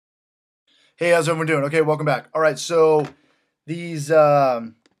Hey, how's everyone doing? Okay, welcome back. All right, so these, where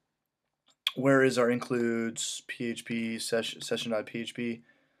is our includes PHP session.php?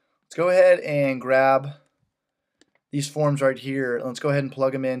 Let's go ahead and grab these forms right here. Let's go ahead and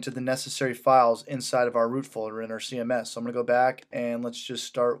plug them into the necessary files inside of our root folder in our CMS. So I'm going to go back and let's just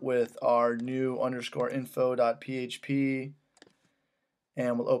start with our new _info.php,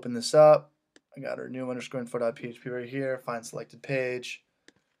 and we'll open this up. I got our new _info.php right here. Find selected page.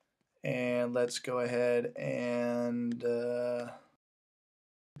 And let's go ahead and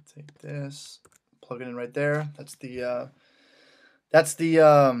take this, plug it in right there. That's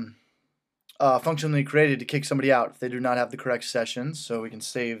the function we created to kick somebody out if they do not have the correct session. So we can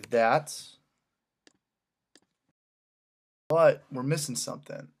save that. But we're missing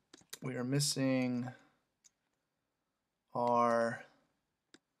something. We are missing our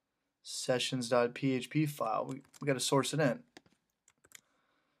sessions.php file. We got to source it in.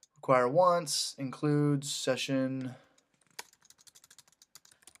 Require once includes session.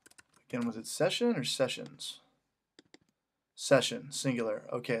 Again, was it session or sessions? Session, singular.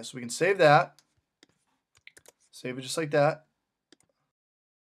 Okay, so we can save that. Save it just like that.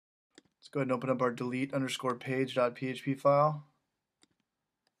 Let's go ahead and open up our delete _page.php file.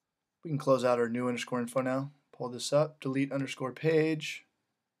 We can close out our new _info now. Pull this up, delete _page.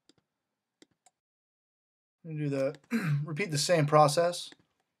 And do the repeat the same process.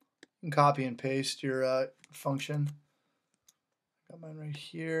 You can copy and paste your function. Got mine right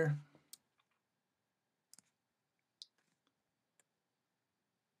here.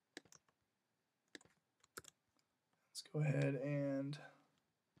 Let's go ahead and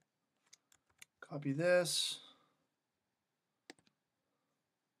copy this.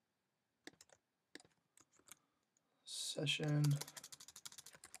 Session.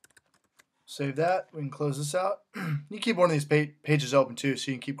 Save that. We can close this out. You keep one of these pages open too, so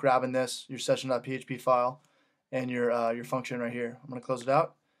you can keep grabbing this, your session.php file, and your function right here. I'm going to close it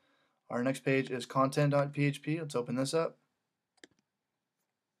out. Our next page is content.php. Let's open this up.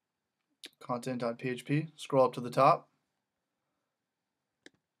 Content.php. Scroll up to the top.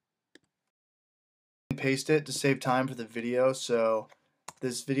 Paste it to save time for the video. So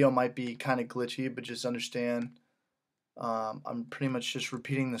this video might be kind of glitchy, but just understand I'm pretty much just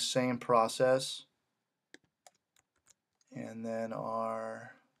repeating the same process. And then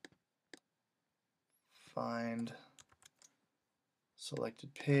our find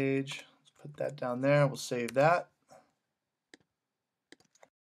selected page. Let's put that down there. We'll save that.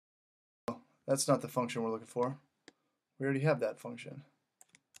 That's not the function we're looking for. We already have that function.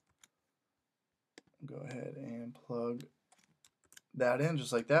 Go ahead and plug that in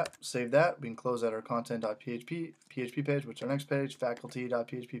just like that. Save that. We can close out our content.php page, which is our next page,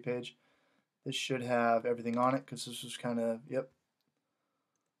 faculty.php page. This should have everything on it because this was kind of, yep.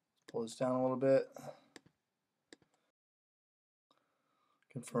 Pull this down a little bit.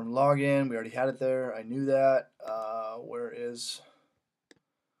 Confirm login. We already had it there. I knew that. Where is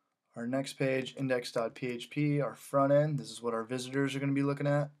our next page? Index.php, our front end. This is what our visitors are going to be looking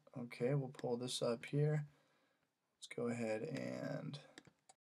at. Okay, we'll pull this up here. Let's go ahead and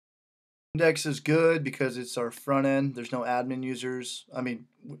index is good because it's our front end. There's no admin users. I mean,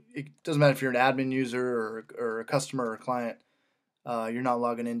 it doesn't matter if you're an admin user or a customer or a client. You're not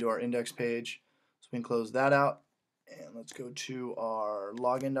logging into our index page. So we can close that out. And let's go to our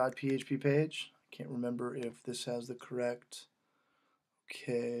login.php page. I can't remember if this has the correct.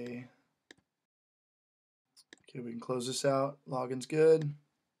 Okay. Okay, we can close this out. Login's good.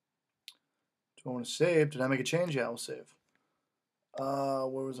 Do I want to save? Did I make a change? Yeah, we'll save.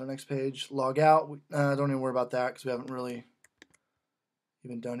 Where was our next page? Log out. Don't even worry about that because we haven't really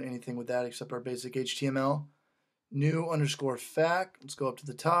even done anything with that except our basic HTML. New _fac. Let's go up to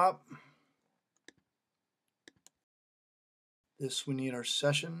the top. This we need our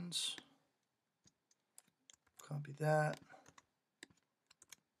sessions. Copy that.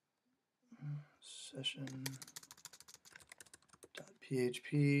 Session.php,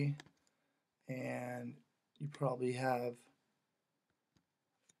 and you probably have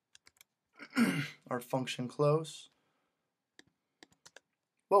our function close.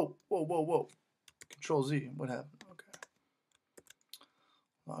 Whoa, whoa, whoa, whoa. Control Z. What happened? Okay.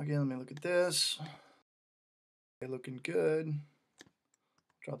 Log in. Let me look at this. Okay, looking good.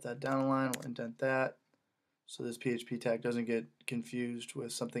 Drop that down a line. We'll indent that. So this PHP tag doesn't get confused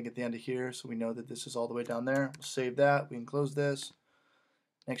with something at the end of here, so we know that this is all the way down there. We'll save that. We can close this.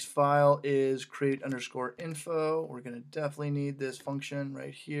 Next file is create _info. We're going to definitely need this function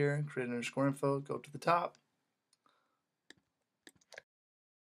right here. Create _info. Go to the top.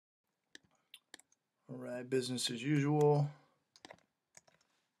 All right, business as usual.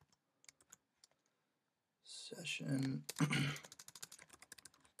 Session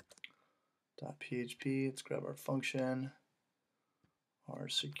 .php. Let's grab our function, our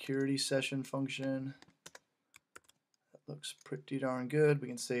security session function. That looks pretty darn good. We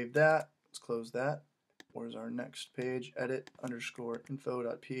can save that. Let's close that. Where's our next page?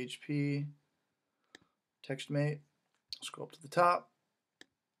 edit_info.php. TextMate. Scroll up to the top.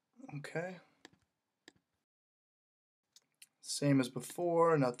 Okay. Same as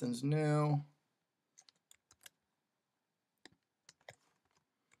before, nothing's new.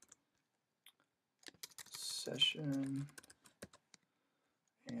 Session.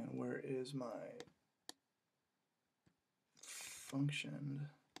 And where is my function?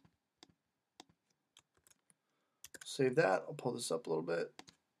 Save that. I'll pull this up a little bit.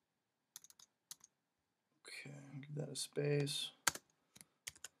 Okay, give that a space.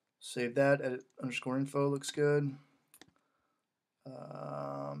 Save that. Edit_info looks good.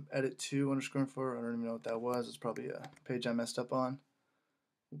 Edit_to_info. I don't even know what that was. It's probably a page I messed up on.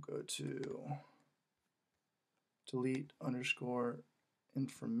 We'll go to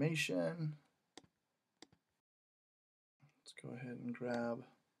delete_information. Let's go ahead and grab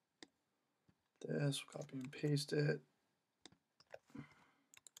this, we'll copy and paste it.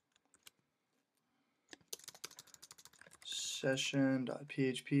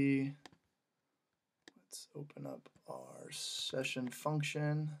 Session.php. Let's open up our session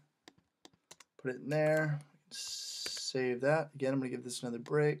function, put it in there, save that. Again, I'm going to give this another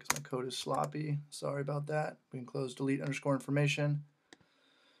break because my code is sloppy. Sorry about that. We can close delete_information.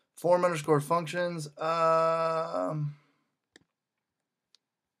 Form_functions. I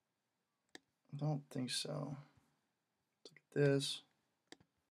don't think so. Look at this.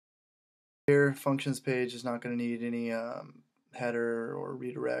 Here, functions page is not going to need any header or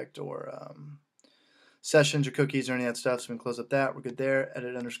redirect or sessions or cookies or any of that stuff. So we can close up that. We're good there.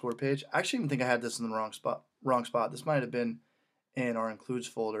 Edit_page. I actually even think I had this in the wrong spot. This might have been in our includes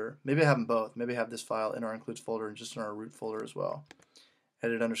folder. Maybe I have them both. Maybe I have this file in our includes folder and just in our root folder as well.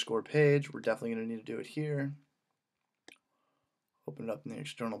 Edit_page. We're definitely going to need to do it here. Open it up in the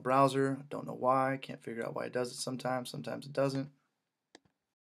external browser. Don't know why. Can't figure out why it does it sometimes. Sometimes it doesn't.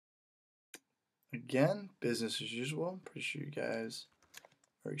 Again, business as usual. Pretty sure you guys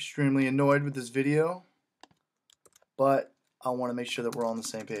are extremely annoyed with this video, but I want to make sure that we're all on the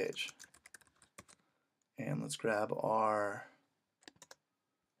same page. And let's grab our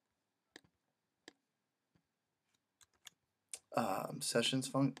sessions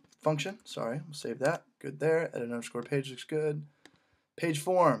function. Sorry, we'll save that. Good there. Edit_page looks good. Page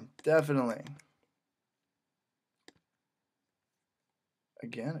form, definitely.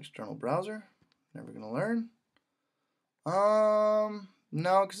 Again, external browser. Never gonna learn.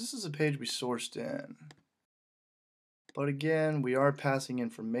 No, because this is a page we sourced in. But again, we are passing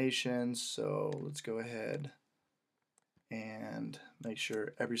information, so let's go ahead and make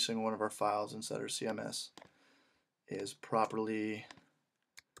sure every single one of our files inside our CMS is properly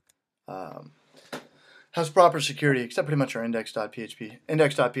has proper security, except pretty much our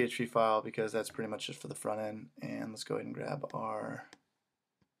index.php file, because that's pretty much just for the front end. And let's go ahead and grab our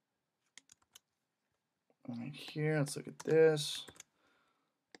right here. Let's look at this.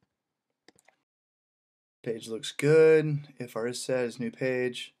 Page looks good. If our is set is new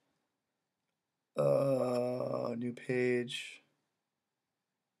page. New page.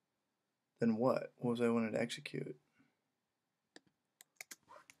 Then what? What was I wanted to execute?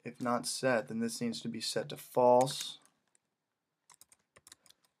 If not set, then this needs to be set to false.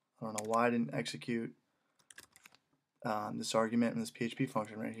 I don't know why I didn't execute this argument in this PHP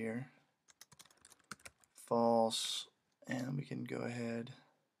function right here. False, and we can go ahead,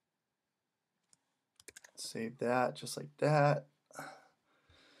 save that just like that.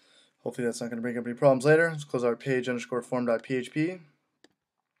 Hopefully that's not going to bring up any problems later. Let's close our page_form.php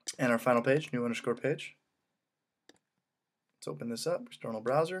and our final page, new_page. Let's open this up, external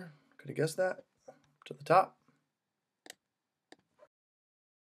browser. Could have guessed that. To the top.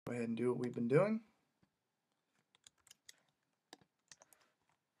 Go ahead and do what we've been doing.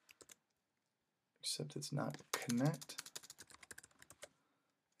 Except it's not connect.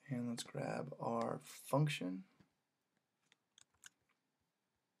 And let's grab our function.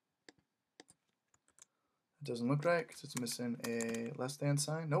 It doesn't look right because it's missing a less than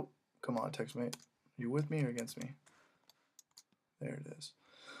sign. Nope. Come on, TextMate. Are you with me or against me? There it is.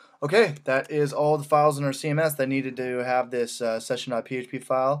 Okay, that is all the files in our CMS that needed to have this session.php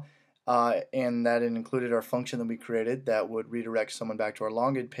file, and that included our function that we created that would redirect someone back to our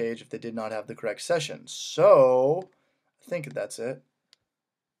login page if they did not have the correct session. So, I think that's it.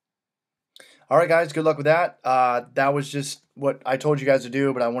 Alright guys, good luck with that. That was just what I told you guys to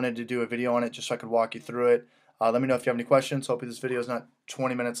do, but I wanted to do a video on it just so I could walk you through it. Let me know if you have any questions. Hopefully this video is not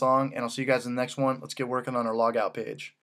 20 minutes long, and I'll see you guys in the next one. Let's get working on our logout page.